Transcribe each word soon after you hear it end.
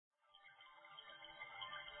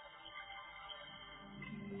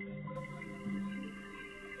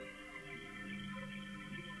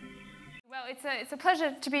It's a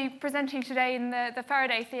pleasure to be presenting today in the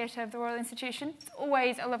Faraday Theatre of the Royal Institution. It's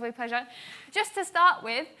always a lovely pleasure. Just to start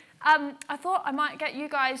with, I thought I might get you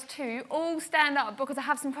guys to all stand up because I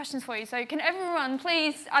have some questions for you. So can everyone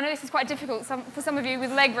please, I know this is quite difficult for some of you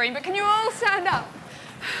with leg room, but can you all stand up?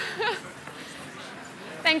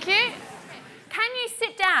 Thank you. Can you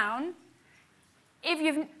sit down if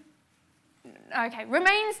you've, okay,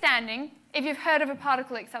 remain standing if you've heard of a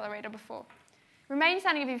particle accelerator before. Remain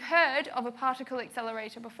standing if you've heard of a particle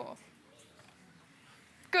accelerator before.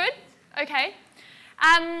 Good, okay.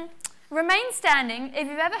 Remain standing if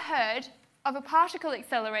you've ever heard of a particle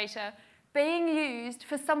accelerator being used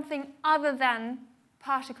for something other than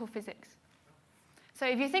particle physics. So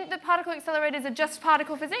if you think that particle accelerators are just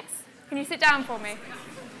particle physics, can you sit down for me?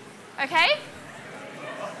 Okay?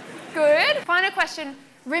 Good. Final question.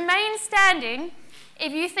 Remain standing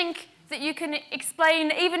if you think that you can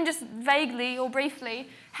explain, even just vaguely or briefly,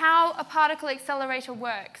 how a particle accelerator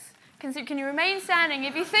works. Can you remain standing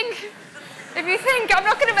if you think, I'm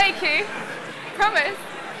not going to make you, promise.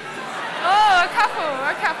 Oh, a couple.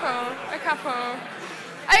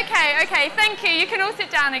 Okay, thank you. You can all sit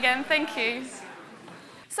down again, thank you.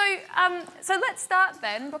 So let's start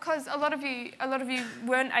then, because a lot of you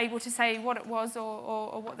weren't able to say what it was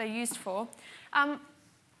or what they're used for.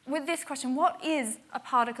 With this question, what is a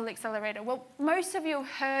particle accelerator? Well, most of you have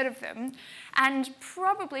heard of them, and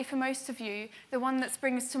probably for most of you, the one that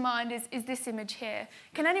springs to mind is this image here.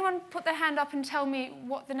 Can anyone put their hand up and tell me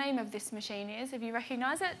what the name of this machine is, if you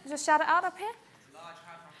recognise it? Just shout it out up here. Large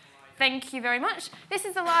Hadron Collider. Thank you very much. This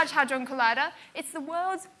is the Large Hadron Collider. It's the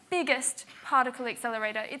world's biggest particle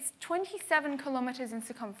accelerator. It's 27 kilometres in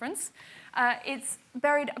circumference. It's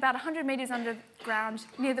buried about 100 metres underground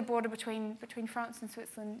near the border between France and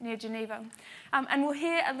Switzerland, near Geneva. And we'll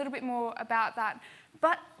hear a little bit more about that.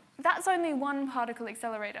 But that's only one particle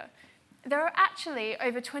accelerator. There are actually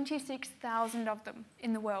over 26,000 of them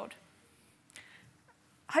in the world.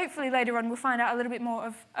 Hopefully later on we'll find out a little bit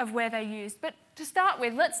more of where they're used. But to start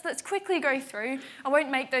with, let's quickly go through. I won't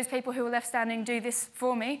make those people who are left standing do this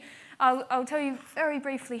for me. I'll tell you very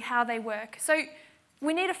briefly how they work. So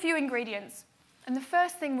we need a few ingredients. And the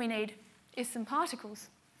first thing we need is some particles.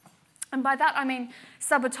 And by that I mean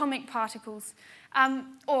subatomic particles,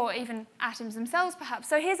 or even atoms themselves perhaps.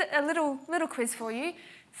 So here's a little quiz for you.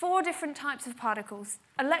 4 different types of particles: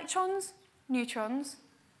 electrons, neutrons,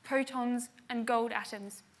 protons, and gold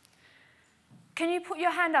atoms. Can you put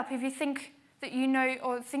your hand up if you think that you know,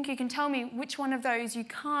 or think you can tell me which one of those you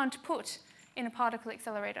can't put in a particle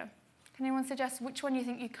accelerator? Can anyone suggest which one you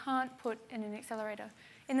think you can't put in an accelerator?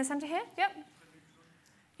 In the centre here? Yep. Can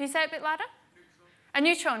you say it a bit louder? A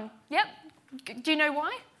neutron. Yep. Do you know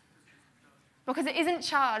why? Because it isn't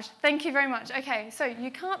charged. Thank you very much. Okay, so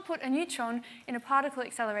you can't put a neutron in a particle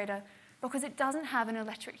accelerator because it doesn't have an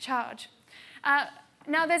electric charge.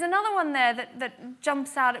 Now, there's another one there that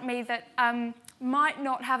jumps out at me that might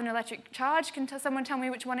not have an electric charge. Can someone tell me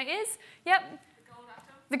which one it is? Yep. The gold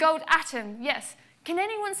atom? The gold atom, yes. Can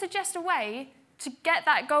anyone suggest a way to get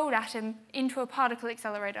that gold atom into a particle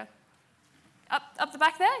accelerator? Up the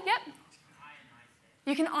back there? Yep.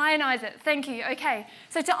 You can ionize it. Thank you. Okay.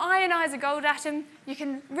 So to ionize a gold atom, you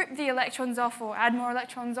can rip the electrons off or add more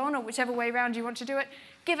electrons on, or whichever way around you want to do it,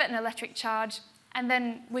 give it an electric charge, and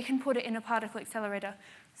then we can put it in a particle accelerator.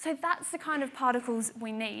 So that's the kind of particles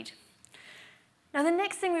we need. Now, the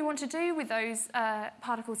next thing we want to do with those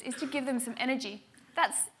particles is to give them some energy.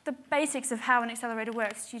 That's the basics of how an accelerator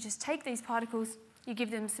works. You just take these particles, you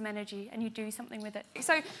give them some energy, and you do something with it.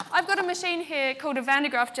 So I've got a machine here called a Van de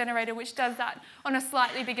Graaff generator, which does that on a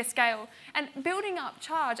slightly bigger scale. And building up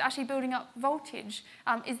charge, actually building up voltage,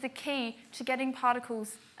 is the key to getting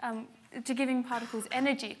particles, to giving particles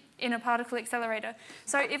energy in a particle accelerator.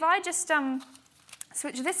 So if I just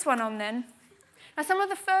switch this one on then. Now, some of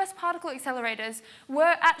the first particle accelerators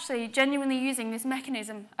were actually genuinely using this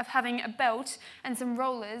mechanism of having a belt and some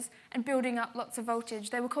rollers and building up lots of voltage.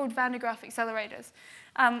 They were called Van de Graaff accelerators.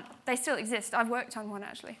 They still exist. I've worked on one,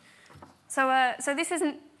 actually. So this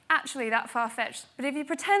isn't actually that far-fetched. But if you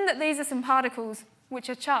pretend that these are some particles which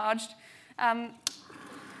are charged,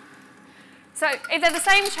 so if they're the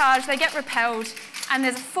same charge, they get repelled, and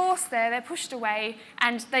there's a force there, they're pushed away,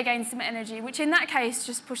 and they gain some energy, which in that case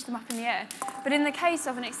just push them up in the air. But in the case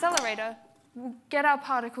of an accelerator, we'll get our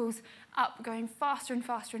particles up, going faster and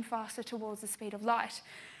faster and faster towards the speed of light.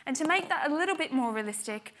 And to make that a little bit more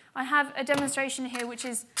realistic, I have a demonstration here, which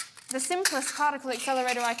is the simplest particle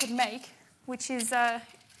accelerator I could make, which is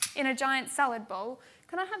in a giant salad bowl.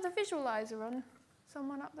 Can I have the visualizer on?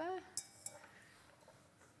 Someone up there?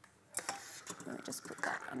 Let me just put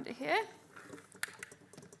that under here.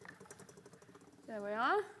 There we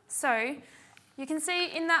are. So you can see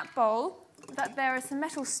in that bowl that there are some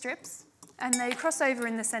metal strips, and they cross over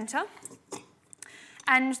in the centre.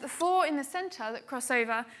 And the 4 in the centre that cross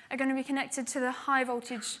over are going to be connected to the high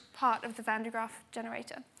voltage part of the Van de Graaff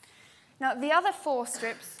generator. Now, the other 4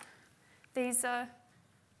 strips,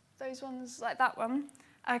 those ones like that one,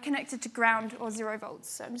 are connected to ground or 0 volts.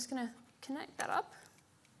 So I'm just going to connect that up.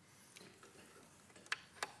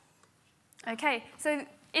 Okay, so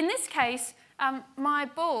in this case, my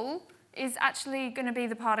ball is actually going to be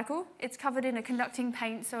the particle. It's covered in a conducting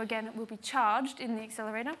paint, so again, it will be charged in the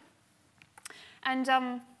accelerator. And,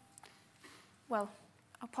 well,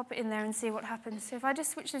 I'll pop it in there and see what happens. So if I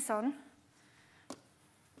just switch this on,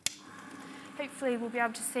 hopefully we'll be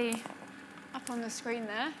able to see up on the screen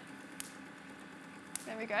there.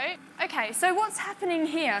 There we go. Okay, so what's happening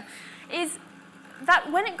here is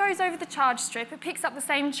that when it goes over the charge strip, it picks up the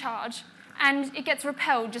same charge, and it gets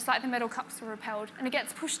repelled, just like the metal cups were repelled, and it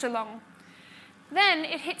gets pushed along. Then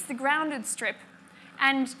it hits the grounded strip,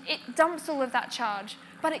 and it dumps all of that charge,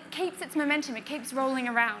 but it keeps its momentum, it keeps rolling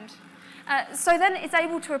around. So then it's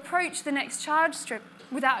able to approach the next charge strip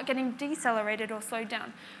without getting decelerated or slowed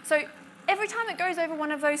down. So every time it goes over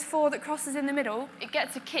one of those 4 that crosses in the middle, it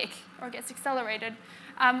gets a kick, or it gets accelerated,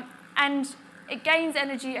 and it gains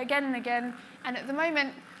energy again and again, and at the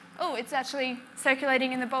moment, it's actually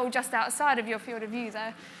circulating in the bowl just outside of your field of view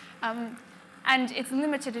there. And it's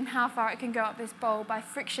limited in how far it can go up this bowl by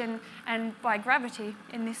friction and by gravity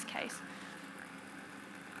in this case.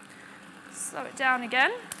 Slow it down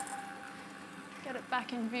again. Get it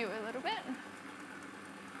back in view a little bit.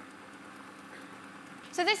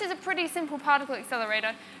 So this is a pretty simple particle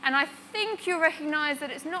accelerator, and I think you'll recognize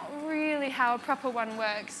that it's not really how a proper one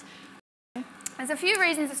works. There's a few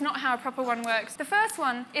reasons it's not how a proper one works. The first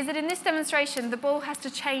one is that in this demonstration, the ball has to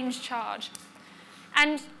change charge.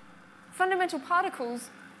 And fundamental particles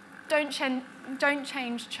don't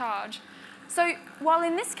change charge. So while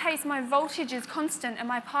in this case my voltage is constant and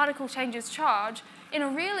my particle changes charge, in a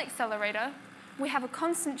real accelerator, we have a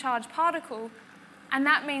constant charge particle, and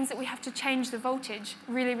that means that we have to change the voltage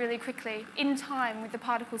really, really quickly in time with the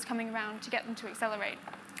particles coming around to get them to accelerate.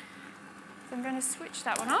 So I'm going to switch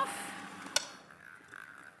that one off.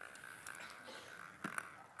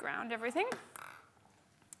 Ground everything.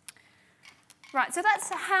 Right, so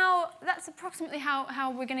that's approximately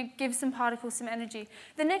how we're going to give some particles some energy.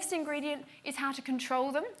 The next ingredient is how to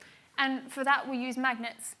control them, and for that we use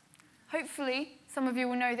magnets. Hopefully, some of you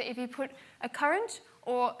will know that if you put a current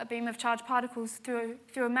or a beam of charged particles through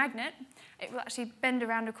a magnet, it will actually bend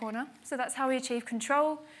around a corner. So that's how we achieve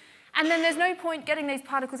control. And then there's no point getting these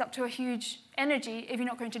particles up to a huge energy if you're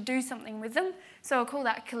not going to do something with them. So I'll call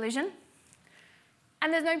that collision.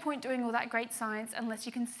 And there's no point doing all that great science unless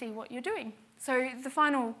you can see what you're doing. So the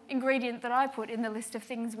final ingredient that I put in the list of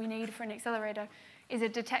things we need for an accelerator is a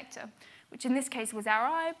detector, which in this case was our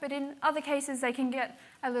eye, but in other cases they can get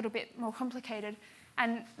a little bit more complicated.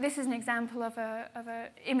 And this is an example of an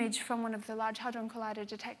image from one of the Large Hadron Collider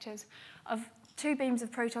detectors of 2 beams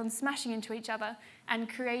of protons smashing into each other and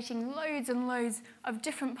creating loads and loads of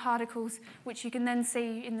different particles, which you can then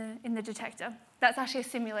see in the detector. That's actually a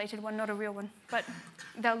simulated one, not a real one, but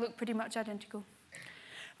they'll look pretty much identical.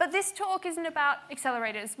 But this talk isn't about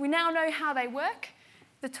accelerators. We now know how they work.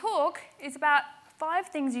 The talk is about 5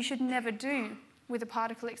 things you should never do with a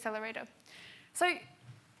particle accelerator. So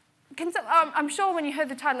I'm sure when you heard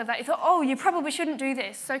the title of that, you thought, oh, you probably shouldn't do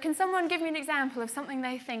this. So can someone give me an example of something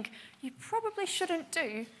they think you probably shouldn't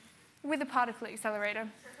do with a particle accelerator?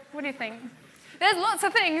 What do you think? There's lots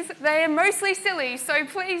of things. They are mostly silly, so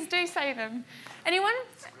please do say them. Anyone?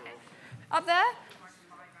 Up there?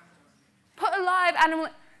 Put a live animal.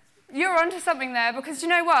 You're onto something there, because you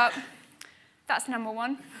know what? That's number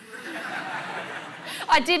 1.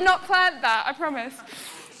 I did not plant that, I promise.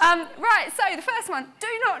 Right, so the first one, do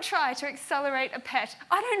not try to accelerate a pet.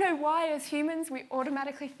 I don't know why as humans we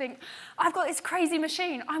automatically think, I've got this crazy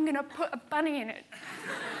machine, I'm going to put a bunny in it.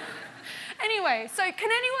 Anyway, so can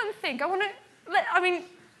anyone think,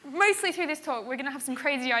 mostly through this talk we're going to have some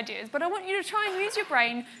crazy ideas, but I want you to try and use your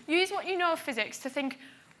brain, use what you know of physics to think,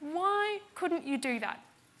 why couldn't you do that?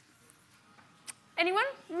 Anyone?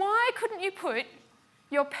 Why couldn't you put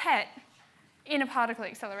your pet in a particle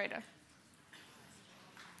accelerator?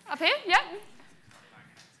 Up here? Yeah.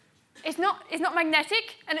 It's not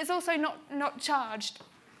magnetic, and it's also not charged.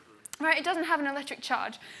 Right? It doesn't have an electric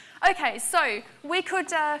charge. Okay, so we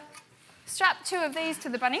could strap 2 of these to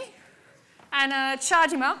the bunny and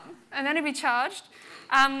charge him up, and then he'd be charged.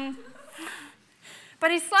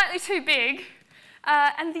 But he's slightly too big.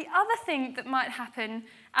 And the other thing that might happen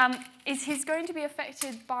is he's going to be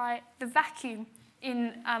affected by the vacuum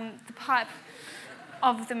in the pipe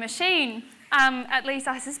of the machine. At least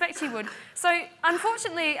I suspect he would. So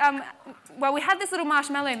unfortunately, well, we had this little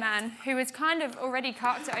marshmallow man who is kind of already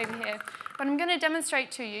carked it over here, but I'm going to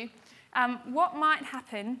demonstrate to you what might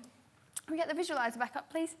happen. Can we get the visualizer back up,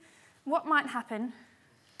 please? What might happen?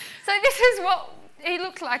 So this is what he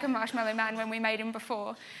looked like, a marshmallow man, when we made him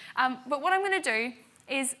before. But what I'm going to do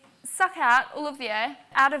is suck out all of the air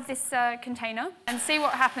out of this container and see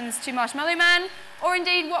what happens to Marshmallow Man, or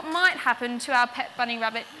indeed what might happen to our pet bunny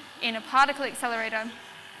rabbit in a particle accelerator.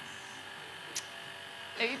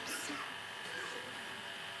 Oops.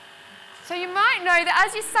 So you might know that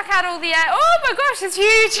as you suck out all the air, oh my gosh, it's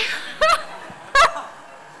huge!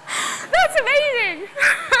 That's amazing!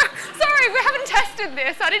 Sorry, we haven't tested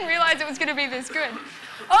this. I didn't realise it was going to be this good.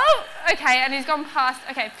 Oh, okay, and he's gone past.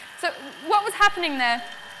 Okay, so what was happening there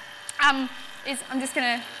is, I'm just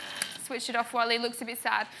going to switch it off while he looks a bit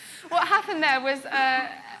sad. What happened there was,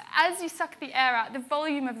 as you suck the air out, the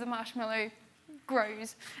volume of the marshmallow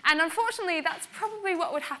grows. And unfortunately, that's probably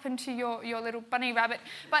what would happen to your little bunny rabbit,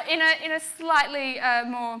 but in a slightly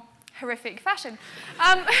more horrific fashion.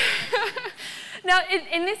 Now,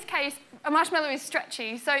 in this case, a marshmallow is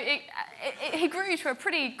stretchy, so he grew to a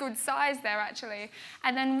pretty good size there, actually.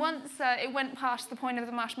 And then once it went past the point of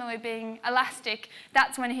the marshmallow being elastic,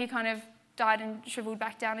 that's when he kind of died and shriveled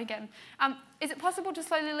back down again. Is it possible to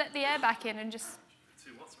slowly let the air back in and just...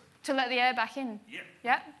 To what, sorry? To let the air back in? Yeah.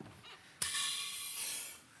 Yeah?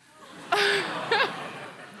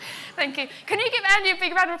 Thank you. Can you give Andy a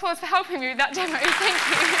big round of applause for helping me with that demo? Thank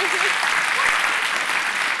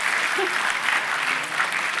you.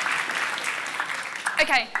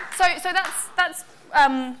 Okay, so that's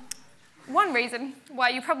one reason why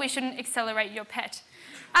you probably shouldn't accelerate your pet.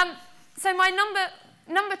 So my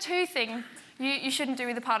number two thing you shouldn't do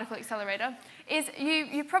with a particle accelerator is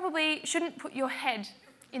you probably shouldn't put your head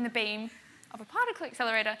in the beam of a particle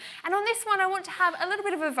accelerator. And on this one, I want to have a little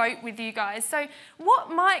bit of a vote with you guys. So what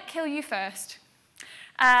might kill you first?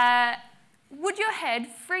 Would your head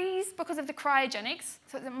freeze because of the cryogenics?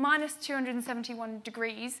 So it's at minus 271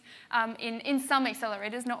 degrees in some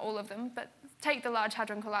accelerators, not all of them, but take the Large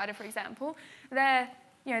Hadron Collider, for example. There,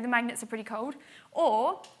 the magnets are pretty cold.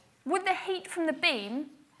 Or would the heat from the beam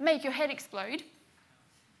make your head explode?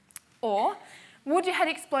 Or would your head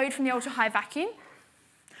explode from the ultra-high vacuum?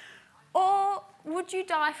 Or would you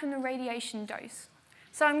die from the radiation dose?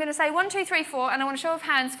 So I'm going to say 1, 2, 3, 4, and I want a show of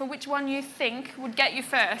hands for which one you think would get you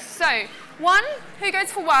first. So 1, who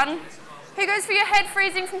goes for 1? Who goes for your head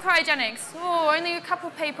freezing from cryogenics? Oh, only a couple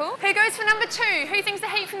of people. Who goes for number 2? Who thinks the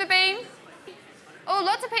heat from the beam? Oh,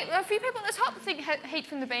 lots of people. A few people at the top think heat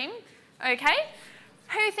from the beam. Okay.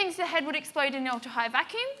 Who thinks the head would explode in the ultra-high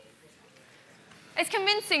vacuum? It's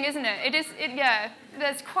convincing, isn't it? Yeah,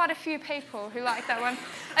 there's quite a few people who like that one.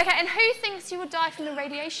 Okay, and who thinks you would die from the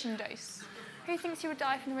radiation dose? Who thinks you would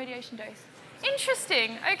die from the radiation dose?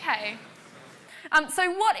 Interesting, okay.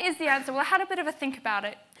 So what is the answer? Well, I had a bit of a think about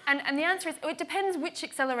it. And the answer is, it depends which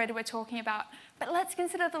accelerator we're talking about. But let's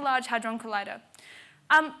consider the Large Hadron Collider.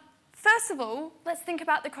 First of all, let's think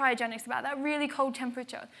about the cryogenics, about that really cold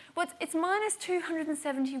temperature. Well, it's minus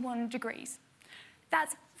 271 degrees.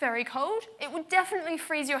 That's very cold. It would definitely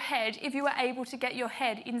freeze your head if you were able to get your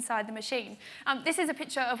head inside the machine. This is a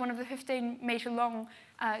picture of one of the 15-metre-long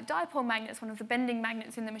dipole magnets, one of the bending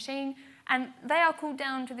magnets in the machine, and they are cooled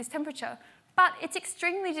down to this temperature. But it's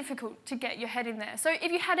extremely difficult to get your head in there. So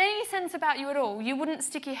if you had any sense about you at all, you wouldn't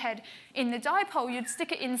stick your head in the dipole, you'd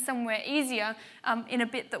stick it in somewhere easier in a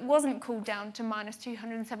bit that wasn't cooled down to minus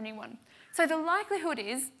 271. So the likelihood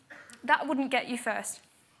is that wouldn't get you first.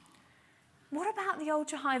 What about the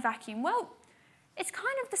ultra-high vacuum? Well, it's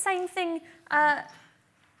kind of the same thing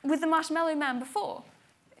with the Marshmallow Man before.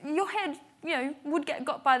 Your head, would get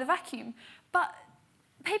got by the vacuum, but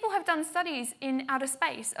people have done studies in outer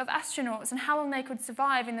space of astronauts and how long they could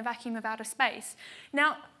survive in the vacuum of outer space.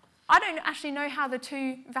 Now, I don't actually know how the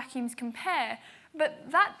two vacuums compare,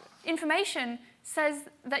 but that information says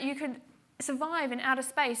that you could survive in outer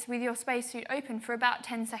space with your spacesuit open for about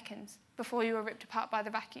 10 seconds before you were ripped apart by the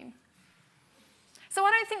vacuum. So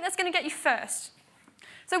I don't think that's going to get you first.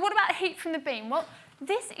 So what about heat from the beam? Well,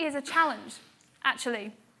 this is a challenge,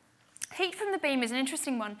 actually. Heat from the beam is an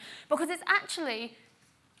interesting one because it's actually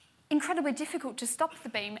incredibly difficult to stop the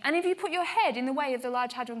beam. And if you put your head in the way of the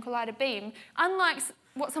Large Hadron Collider beam, unlike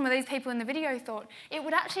what some of these people in the video thought, it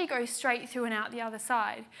would actually go straight through and out the other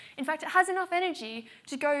side. In fact, it has enough energy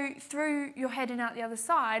to go through your head and out the other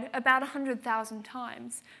side about 100,000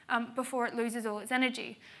 times before it loses all its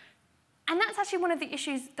energy. And that's actually one of the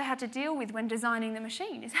issues they had to deal with when designing the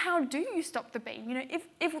machine, is how do you stop the beam? You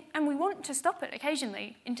know, and we want to stop it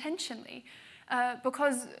occasionally, intentionally,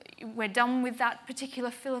 because we're done with that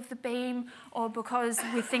particular fill of the beam, or because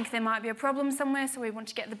we think there might be a problem somewhere, so we want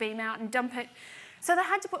to get the beam out and dump it. So they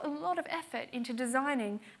had to put a lot of effort into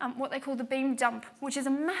designing what they call the beam dump, which is a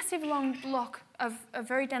massive long block of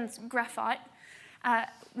very dense graphite,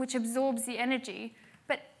 which absorbs the energy.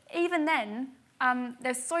 But even then,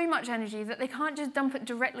 there's so much energy that they can't just dump it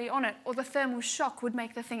directly on it, or the thermal shock would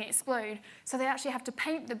make the thing explode. So they actually have to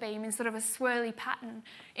paint the beam in sort of a swirly pattern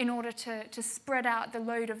in order to spread out the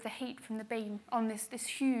load of the heat from the beam on this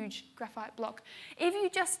huge graphite block. If you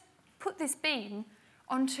just put this beam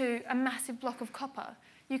onto a massive block of copper,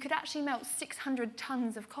 you could actually melt 600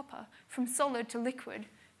 tons of copper from solid to liquid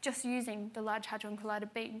just using the Large Hadron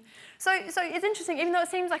Collider beam. So it's interesting, even though it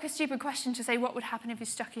seems like a stupid question to say what would happen if you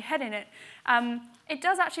stuck your head in it, it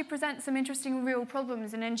does actually present some interesting real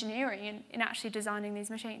problems in engineering in actually designing these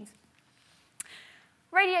machines.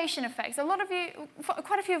 Radiation effects.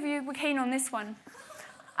 Quite a few of you were keen on this one.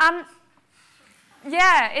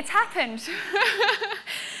 Yeah, it's happened. So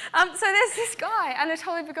there's this guy,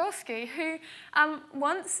 Anatoly Vygotsky, who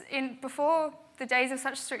once, before the days of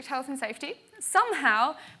such strict health and safety,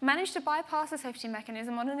 somehow managed to bypass the safety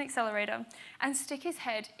mechanism on an accelerator and stick his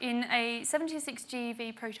head in a 76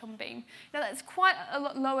 GeV proton beam. Now that's quite a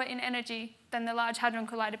lot lower in energy than the Large Hadron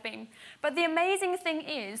Collider beam. But the amazing thing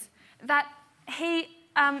is that he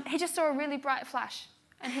just saw a really bright flash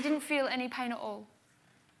and he didn't feel any pain at all,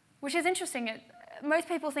 which is interesting. Most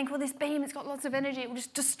people think, well, this beam, it's got lots of energy, it will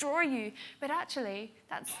just destroy you. But actually,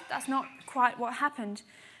 that's not quite what happened.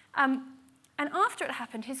 And after it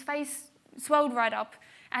happened, his face swelled right up,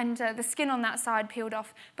 and the skin on that side peeled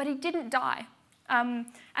off, but he didn't die. And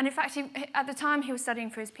in fact, at the time, he was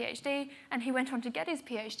studying for his PhD, and he went on to get his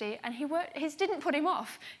PhD, and his didn't put him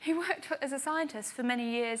off. He worked as a scientist for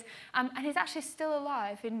many years, and he's actually still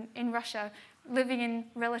alive in Russia, living in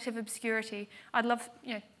relative obscurity. I'd love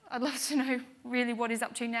to know really what he's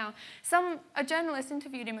up to now. A journalist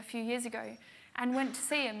interviewed him a few years ago and went to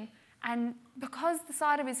see him. And because the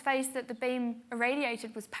side of his face that the beam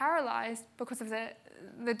irradiated was paralyzed because of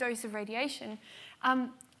the dose of radiation, and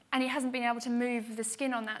he hasn't been able to move the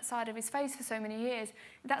skin on that side of his face for so many years,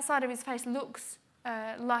 that side of his face looks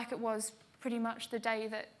like it was pretty much the day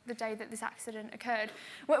that this accident occurred.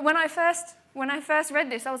 When I first read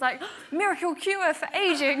this, I was like, oh, miracle cure for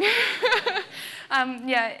aging.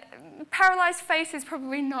 Yeah, paralyzed face is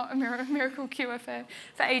probably not a miracle cure for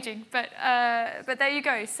aging, but there you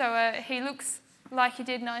go. So he looks like he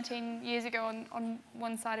did 19 years ago on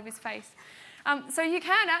one side of his face. So you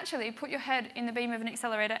can actually put your head in the beam of an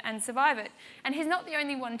accelerator and survive it. And he's not the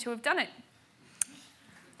only one to have done it.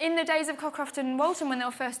 In the days of Cockcroft and Walton, when they were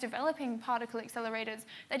first developing particle accelerators,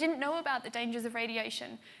 they didn't know about the dangers of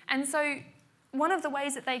radiation. And so one of the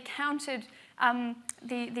ways that they countered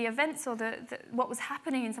the events or what was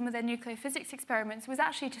happening in some of their nuclear physics experiments was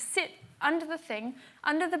actually to sit under the thing,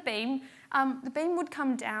 under the beam. The beam would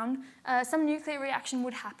come down, some nuclear reaction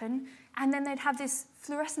would happen, and then they'd have this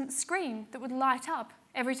fluorescent screen that would light up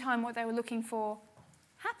every time what they were looking for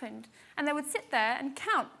happened. And they would sit there and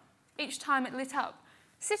count each time it lit up,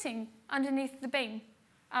 sitting underneath the beam,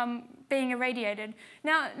 being irradiated.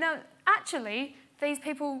 Now, actually, these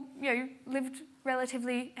people, lived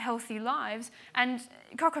relatively healthy lives, and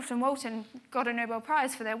Cockcroft and Walton got a Nobel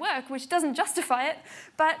Prize for their work, which doesn't justify it,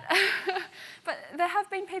 but there have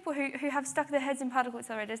been people who have stuck their heads in particle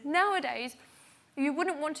accelerators. Nowadays, you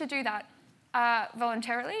wouldn't want to do that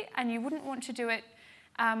voluntarily, and you wouldn't want to do it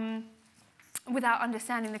without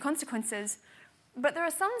understanding the consequences. But there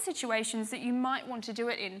are some situations that you might want to do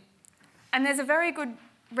it in. And there's a very good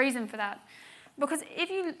reason for that. Because if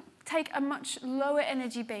you take a much lower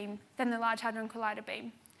energy beam than the Large Hadron Collider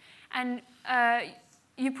beam, and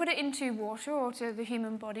you put it into water or to the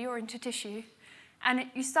human body or into tissue, and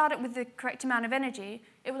you start it with the correct amount of energy,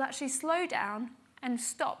 it will actually slow down and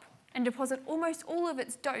stop and deposit almost all of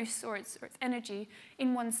its dose or its energy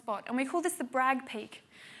in one spot. And we call this the Bragg peak.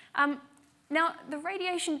 Now, the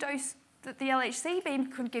radiation dose that the LHC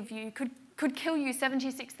beam could give you could kill you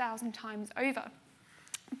 76,000 times over.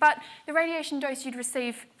 But the radiation dose you'd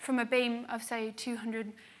receive from a beam of, say,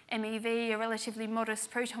 200 MeV, a relatively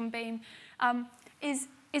modest proton beam, is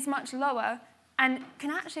much lower and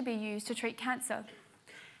can actually be used to treat cancer.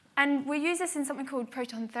 And we use this in something called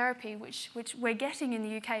proton therapy, which we're getting in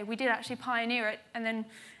the UK. We did actually pioneer it, and then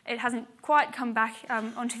it hasn't quite come back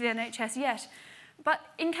onto the NHS yet. But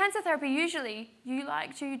in cancer therapy, usually you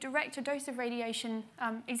like to direct a dose of radiation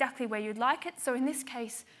exactly where you'd like it. So in this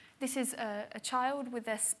case, This is a child with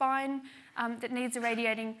their spine that needs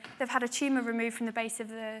irradiating. They've had a tumour removed from the base of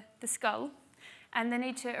the skull, and they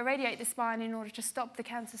need to irradiate the spine in order to stop the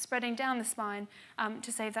cancer spreading down the spine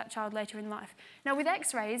to save that child later in life. Now, with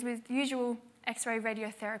X-rays, with usual X-ray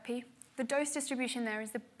radiotherapy, the dose distribution there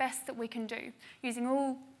is the best that we can do, using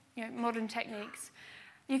all modern techniques.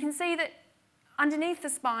 You can see that underneath the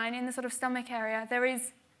spine, in the sort of stomach area, there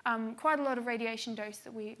is quite a lot of radiation dose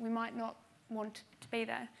that we might not want to be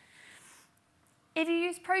there. If you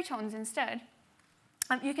use protons instead,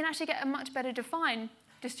 you can actually get a much better defined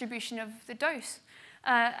distribution of the dose.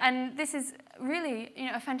 And this is really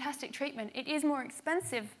a fantastic treatment. It is more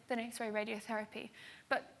expensive than X-ray radiotherapy,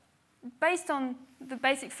 but based on the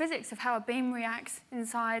basic physics of how a beam reacts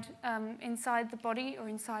inside the body or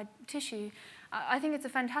inside tissue, I think it's a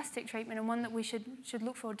fantastic treatment and one that we should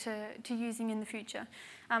look forward to using in the future.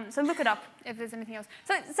 So look it up if there's anything else.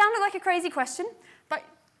 So it sounded like a crazy question, but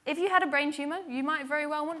if you had a brain tumour, you might very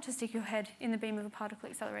well want to stick your head in the beam of a particle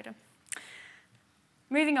accelerator.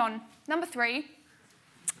 Moving on. Number 3.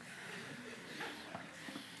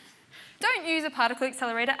 Don't use a particle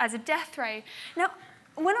accelerator as a death ray. Now,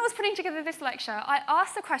 when I was putting together this lecture, I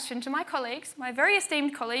asked the question to my colleagues, my very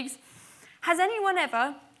esteemed colleagues, has anyone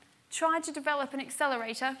ever tried to develop an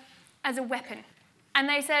accelerator as a weapon? And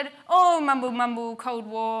they said, oh, mumble, mumble, Cold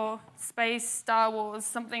War, space, Star Wars,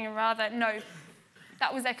 something or other. No,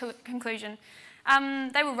 that was their conclusion.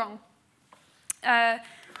 They were wrong.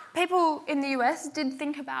 People in the US did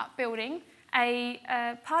think about building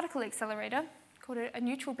a particle accelerator, called a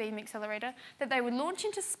neutral beam accelerator, that they would launch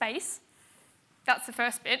into space. That's the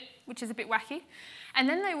first bit, which is a bit wacky. And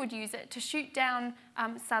then they would use it to shoot down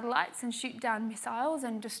satellites and shoot down missiles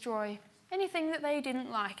and destroy anything that they didn't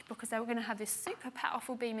like because they were going to have this super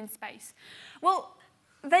powerful beam in space. Well,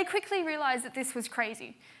 they quickly realized that this was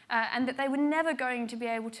crazy and that they were never going to be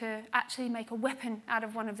able to actually make a weapon out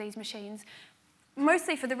of one of these machines,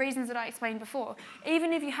 mostly for the reasons that I explained before.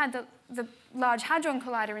 Even if you had the Large Hadron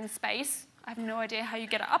Collider in space, I have no idea how you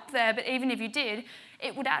get it up there, but even if you did,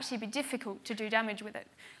 it would actually be difficult to do damage with it,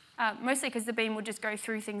 mostly because the beam would just go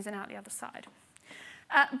through things and out the other side.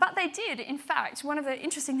 But they did, in fact, one of the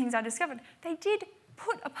interesting things I discovered, they did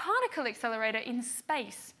put a particle accelerator in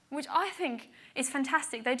space, which I think is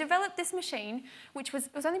fantastic. They developed this machine, which was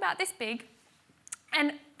only about this big,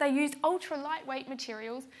 and they used ultra-lightweight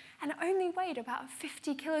materials, and it only weighed about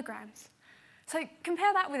 50 kilograms. So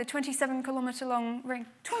compare that with a 27-kilometre-long ring.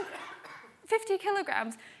 50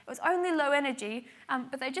 kilograms. It was only low energy,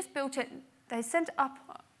 but they just built it. They sent it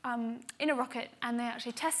up in a rocket, and they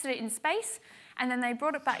actually tested it in space, and then they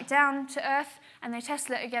brought it back down to Earth, and they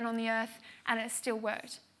tested it again on the Earth, and it still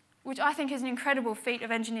worked, which I think is an incredible feat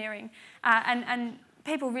of engineering. And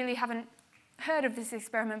people really haven't heard of this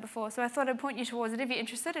experiment before, so I thought I'd point you towards it if you're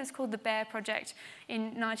interested. It's called the Bear Project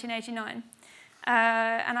in 1989.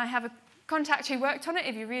 And I have a contact who worked on it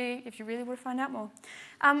if you really want to find out more.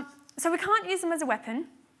 So we can't use them as a weapon.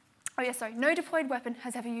 Oh yeah, sorry, no deployed weapon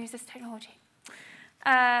has ever used this technology.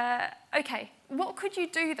 Okay, what could you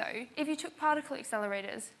do though if you took particle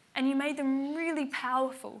accelerators and you made them really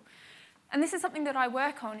powerful? And this is something that I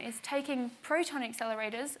work on, is taking proton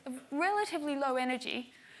accelerators of relatively low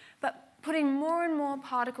energy, but putting more and more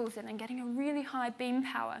particles in and getting a really high beam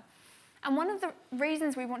power. And one of the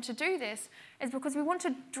reasons we want to do this is because we want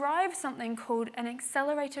to drive something called an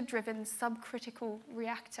accelerator-driven subcritical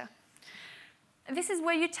reactor. This is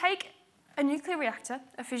where you take a nuclear reactor,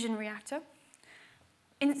 a fission reactor.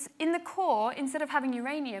 In the core, instead of having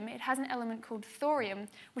uranium, it has an element called thorium,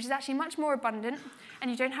 which is actually much more abundant,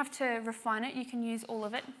 and you don't have to refine it, you can use all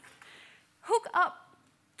of it. Hook up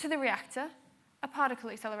to the reactor a particle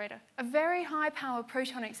accelerator, a very high-power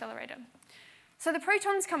proton accelerator. So the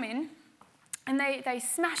protons come in, and they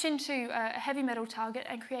smash into a heavy metal target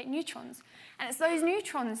and create neutrons. And it's those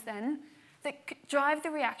neutrons, then, that drive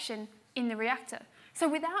the reaction in the reactor. So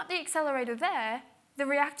without the accelerator there, the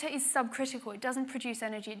reactor is subcritical. It doesn't produce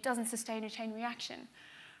energy. It doesn't sustain a chain reaction.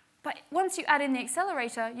 But once you add in the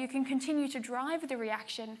accelerator, you can continue to drive the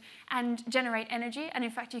reaction and generate energy. And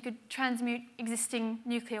in fact, you could transmute existing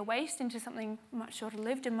nuclear waste into something much shorter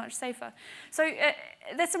lived and much safer. So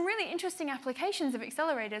there's some really interesting applications of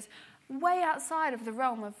accelerators way outside of the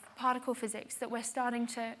realm of particle physics that we're starting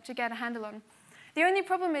to get a handle on. The only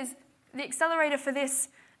problem is the accelerator for this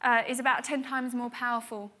is about 10 times more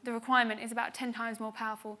powerful. The requirement is about 10 times more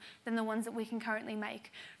powerful than the ones that we can currently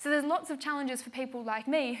make. So there's lots of challenges for people like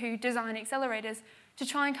me who design accelerators to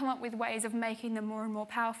try and come up with ways of making them more and more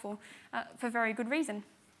powerful for very good reason.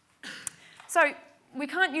 So we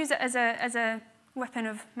can't use it as a weapon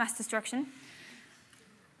of mass destruction.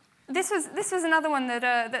 this was another one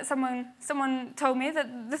that someone told me,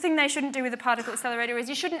 that the thing they shouldn't do with a particle accelerator is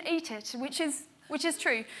you shouldn't eat it, which is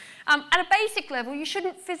true. At a basic level, you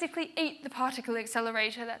shouldn't physically eat the particle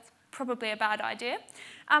accelerator. That's probably a bad idea.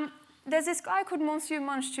 There's this guy called Monsieur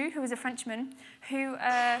Monchou, who was a Frenchman, who,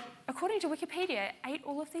 according to Wikipedia, ate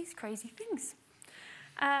all of these crazy things.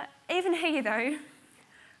 Even he, though,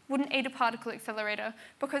 wouldn't eat a particle accelerator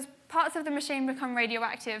because parts of the machine become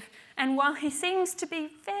radioactive, and while he seems to be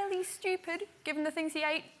fairly stupid, given the things he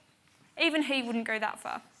ate, even he wouldn't go that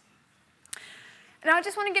far. Now, I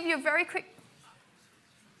just want to give you a very quick...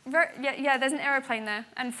 there's an aeroplane there,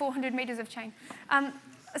 and 400 meters of chain.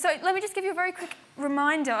 So let me just give you a very quick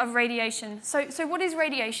reminder of radiation. So what is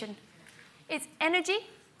radiation? It's energy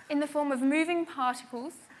in the form of moving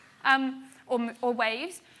particles or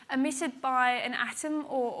waves emitted by an atom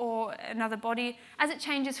or another body as it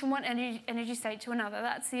changes from one energy state to another.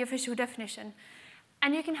 That's the official definition.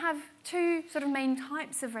 And you can have two sort of main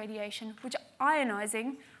types of radiation, which are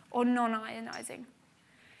ionizing or non-ionizing.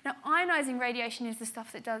 Now, ionizing radiation is the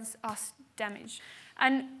stuff that does us damage.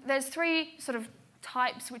 And there's three sort of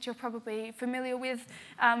types which you're probably familiar with,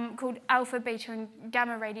 called alpha, beta, and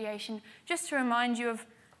gamma radiation. Just to remind you of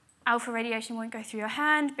alpha radiation won't go through your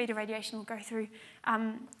hand, beta radiation will go through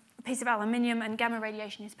a piece of aluminium, and gamma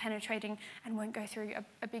radiation is penetrating and won't go through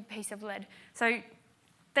a big piece of lead. So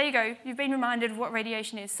there you go, you've been reminded of what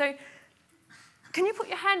radiation is. So can you put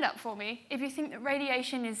your hand up for me if you think that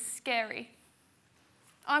radiation is scary?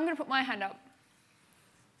 I'm going to put my hand up.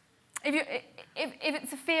 If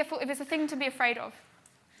it's a thing to be afraid of.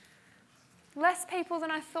 Less people than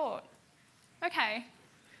I thought. Okay.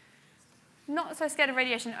 Not so scared of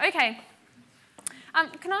radiation. Okay.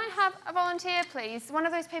 Can I have a volunteer, please? One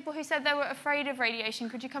of those people who said they were afraid of radiation.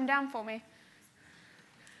 Could you come down for me?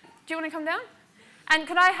 Do you want to come down? And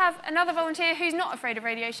could I have another volunteer who's not afraid of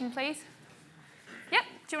radiation, please? Yep.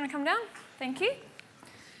 Do you want to come down? Thank you.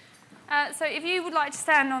 So if you would like to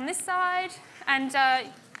stand on this side, and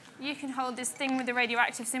you can hold this thing with the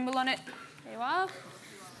radioactive symbol on it. There you are.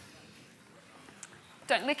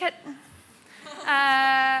 Don't lick it.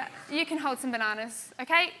 You can hold some bananas,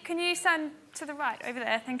 okay? Can you stand to the right over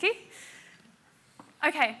there? Thank you.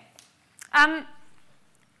 Okay.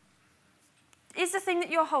 Is the thing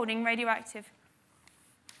that you're holding radioactive?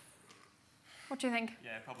 What do you think?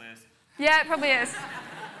 Yeah, it probably is. Yeah, it probably is.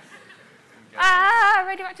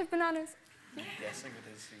 Radioactive bananas. I'm guessing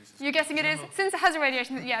it is. You're guessing it is? Since it has a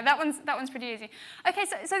radiation, yeah, that one's pretty easy. Okay,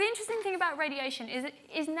 so the interesting thing about radiation is it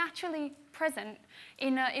is naturally present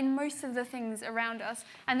in most of the things around us,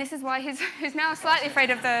 and this is why he's now slightly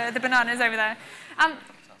afraid of the bananas over there.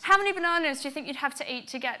 How many bananas do you think you'd have to eat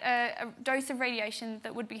to get a dose of radiation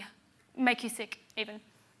that would make you sick, even?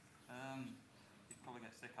 You'd probably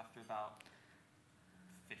get sick after about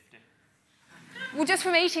 50. Well, just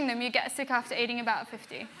from eating them, you get sick after eating about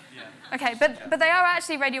 50. Yeah. Okay, but they are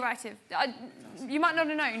actually radioactive. You might not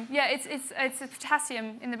have known. Yeah, it's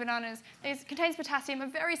potassium in the bananas. It contains potassium. A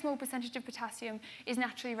very small percentage of potassium is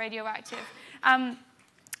naturally radioactive.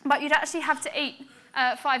 But you'd actually have to eat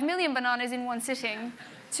 5 million bananas in one sitting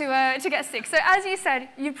to get sick. So as you said,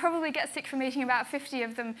 you'd probably get sick from eating about 50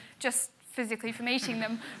 of them just physically from eating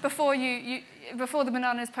them before the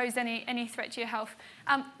bananas posed any threat to your health.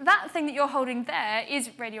 That thing that you're holding there is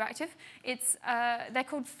radioactive. They're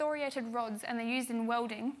called thoriated rods, and they're used in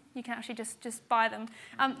welding. You can actually just buy them.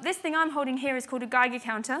 This thing I'm holding here is called a Geiger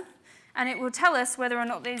counter, and it will tell us whether or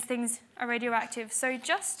not these things are radioactive. So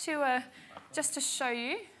just to show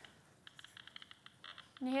you,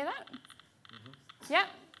 can you hear that? Mm-hmm. Yeah.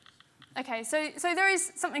 Okay. So there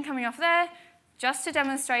is something coming off there, just to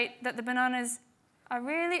demonstrate that the bananas are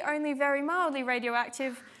really only very mildly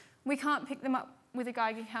radioactive. We can't pick them up with a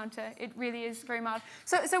Geiger counter. It really is very mild.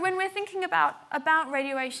 So when we're thinking about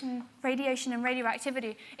radiation and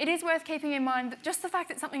radioactivity, it is worth keeping in mind that just the fact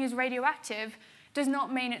that something is radioactive does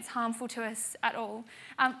not mean it's harmful to us at all.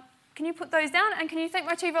 Can you put those down? And can you thank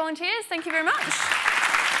my 2 volunteers? Thank you very much.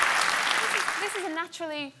 This is a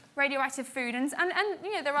naturally radioactive food, and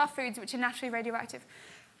you know, there are foods which are naturally radioactive.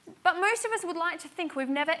 But most of us would like to think we've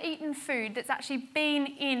never eaten food that's actually been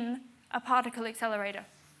in a particle accelerator,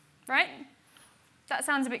 right? That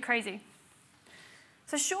sounds a bit crazy.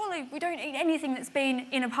 So surely we don't eat anything that's been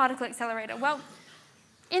in a particle accelerator. Well,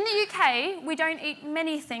 in the UK, we don't eat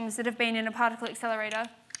many things that have been in a particle accelerator,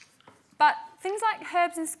 but things like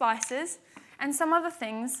herbs and spices and some other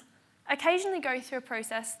things occasionally go through a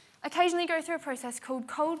process called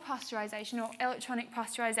cold pasteurization or electronic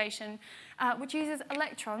pasteurization, which uses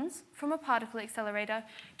electrons from a particle accelerator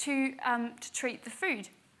to treat the food.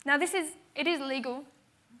 Now, it is legal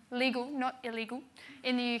legal, not illegal,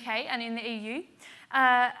 in the UK and in the EU.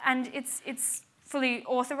 And it's fully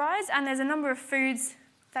authorised, and there's a number of foods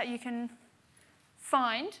that you can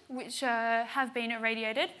find which have been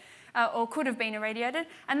irradiated or could have been irradiated,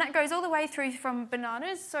 and that goes all the way through from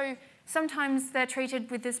bananas. So sometimes they're treated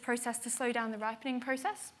with this process to slow down the ripening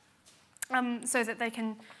process so that they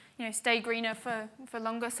can stay greener for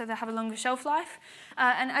longer, so they have a longer shelf life.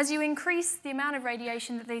 And as you increase the amount of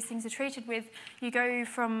radiation that these things are treated with, you go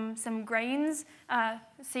from some grains,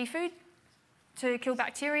 seafood, to kill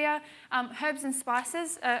bacteria. Herbs and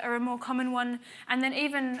spices are a more common one, and then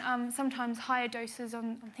even sometimes higher doses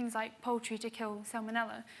on things like poultry to kill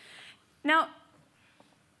salmonella. Now,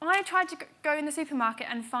 I tried to go in the supermarket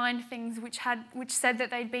and find things which said that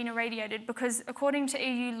they'd been irradiated, because according to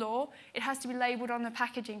EU law, it has to be labelled on the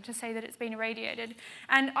packaging to say that it's been irradiated.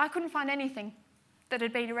 And I couldn't find anything that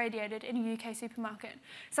had been irradiated in a UK supermarket.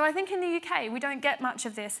 So I think in the UK, we don't get much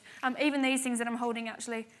of this. Even these things that I'm holding,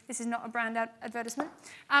 actually, this is not a brand advertisement.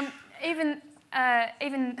 Even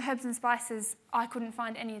herbs and spices, I couldn't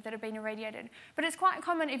find any that have been irradiated. But it's quite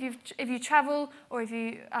common if you travel or if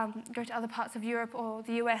you go to other parts of Europe or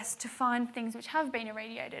the US to find things which have been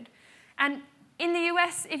irradiated. And in the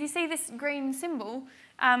US, if you see this green symbol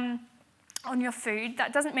on your food,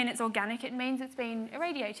 that doesn't mean it's organic, it means it's been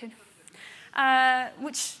irradiated.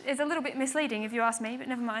 Which is a little bit misleading if you ask me, but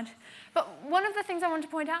never mind. But one of the things I want to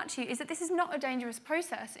point out to you is that this is not a dangerous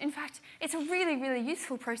process. In fact, it's a really, really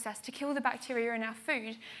useful process to kill the bacteria in our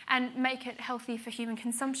food and make it healthy for human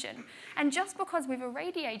consumption. And just because we've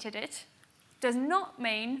irradiated it does not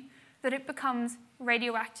mean that it becomes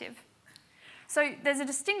radioactive. So there's a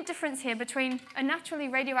distinct difference here between a naturally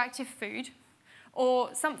radioactive food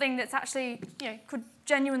or something that's actually, could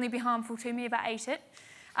genuinely be harmful to me if I ate it,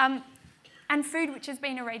 and food which has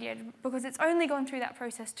been irradiated, because it's only gone through that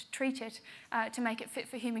process to treat it, to make it fit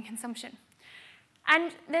for human consumption.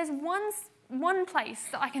 And there's one place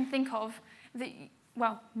that I can think of that,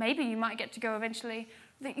 well, maybe you might get to go eventually,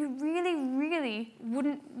 that you really, really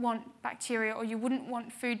wouldn't want bacteria or you wouldn't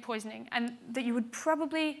want food poisoning, and that you would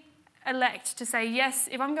probably elect to say, yes,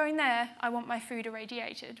 if I'm going there, I want my food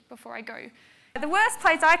irradiated before I go. The worst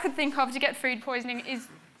place I could think of to get food poisoning is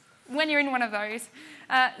when you're in one of those.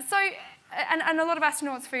 And a lot of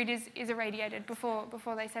astronauts' food is irradiated before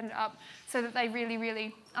they send it up, so that they really,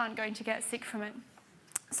 really aren't going to get sick from it.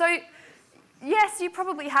 So, yes, you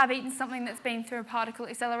probably have eaten something that's been through a particle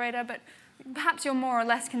accelerator, but perhaps you're more or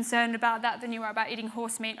less concerned about that than you are about eating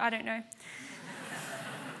horse meat. I don't know.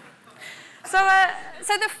 So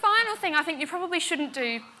the final thing I think you probably shouldn't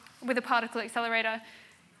do with a particle accelerator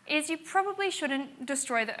is you probably shouldn't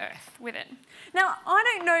destroy the Earth with it. Now, I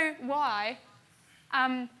don't know why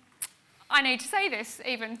I need to say this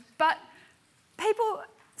even, but people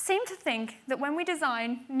seem to think that when we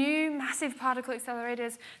design new massive particle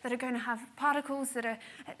accelerators that are going to have particles that are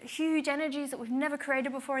at huge energies that we've never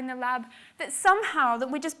created before in the lab, that somehow that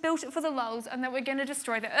we just built it for the lulz and that we're going to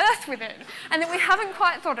destroy the Earth with it, and that we haven't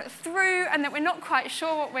quite thought it through, and that we're not quite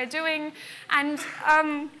sure what we're doing. And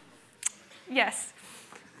yes.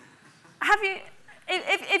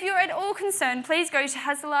 If you're at all concerned, please go to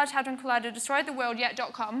Has the Large Hadron Collider Destroyed the World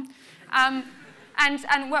Yet.com,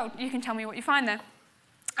 and well, you can tell me what you find there.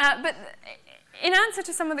 But in answer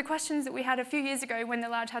to some of the questions that we had a few years ago when the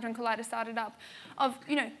Large Hadron Collider started up, of,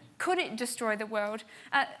 could it destroy the world?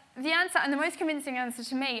 The answer, and the most convincing answer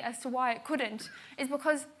to me as to why it couldn't, is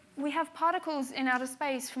because we have particles in outer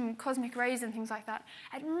space from cosmic rays and things like that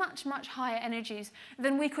at much, much higher energies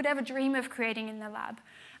than we could ever dream of creating in the lab.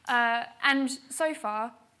 And so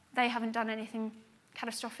far, they haven't done anything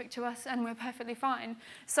catastrophic to us, and we're perfectly fine.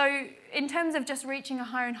 So in terms of just reaching a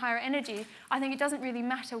higher and higher energy, I think it doesn't really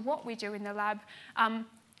matter what we do in the lab,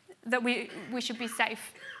 that we should be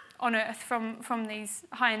safe on Earth from these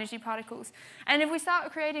high energy particles. And if we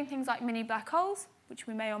start creating things like mini black holes, which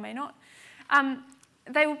we may or may not,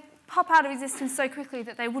 they will pop out of existence so quickly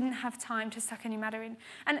that they wouldn't have time to suck any matter in.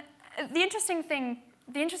 And the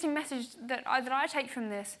interesting message that I take from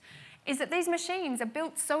this is that these machines are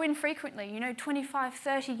built so infrequently, 25,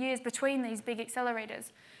 30 years between these big accelerators.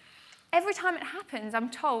 Every time it happens, I'm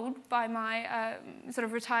told by my sort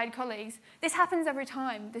of retired colleagues, this happens every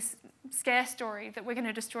time, this scare story that we're going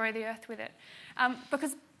to destroy the Earth with it.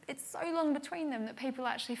 Because it's so long between them that people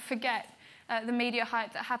actually forget the media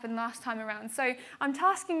hype that happened last time around. So I'm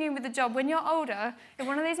tasking you with the job, when you're older, if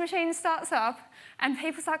one of these machines starts up and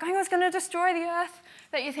people start going, oh, it's going to destroy the Earth,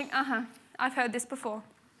 that you think, I've heard this before.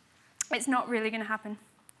 It's not really going to happen.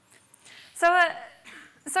 So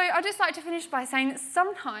I'd just like to finish by saying that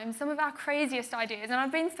sometimes some of our craziest ideas, and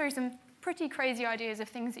I've been through some pretty crazy ideas of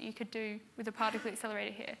things that you could do with a particle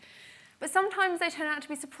accelerator here. But sometimes they turn out to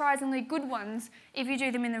be surprisingly good ones if you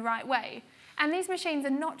do them in the right way. And these machines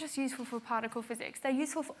are not just useful for particle physics, they're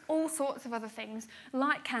useful for all sorts of other things,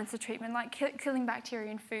 like cancer treatment, like killing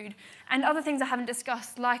bacteria in food, and other things I haven't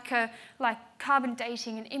discussed, like carbon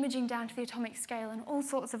dating and imaging down to the atomic scale and all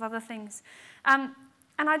sorts of other things. And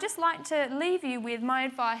I'd just like to leave you with my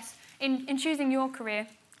advice in choosing your career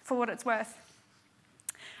for what it's worth.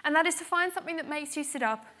 And that is to find something that makes you sit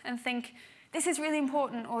up and think, this is really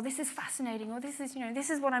important, or this is fascinating, or this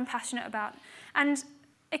is what I'm passionate about. And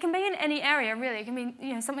it can be in any area, really. It can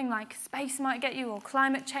be something like space might get you, or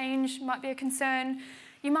climate change might be a concern.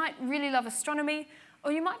 You might really love astronomy,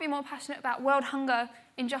 or you might be more passionate about world hunger,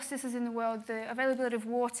 injustices in the world, the availability of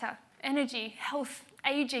water, energy, health,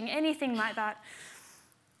 aging, anything like that.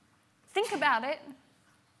 Think about it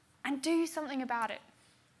and do something about it.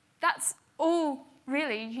 That's all,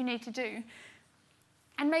 really, you need to do.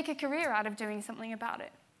 And make a career out of doing something about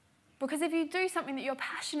it. Because if you do something that you're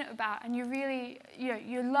passionate about and you really,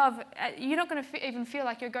 you love, you're not going to even feel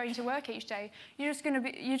like you're going to work each day. You're just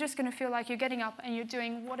going to feel like you're getting up and you're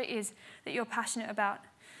doing what it is that you're passionate about.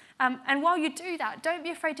 And while you do that, don't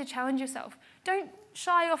be afraid to challenge yourself. Don't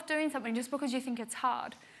shy off doing something just because you think it's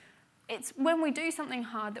hard. It's when we do something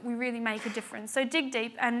hard that we really make a difference. So dig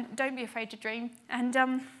deep and don't be afraid to dream. And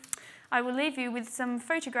I will leave you with some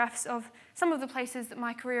photographs of some of the places that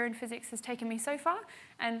my career in physics has taken me so far,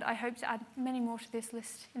 and I hope to add many more to this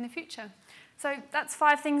list in the future. So that's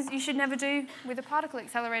 5 things you should never do with a particle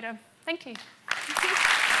accelerator. Thank you.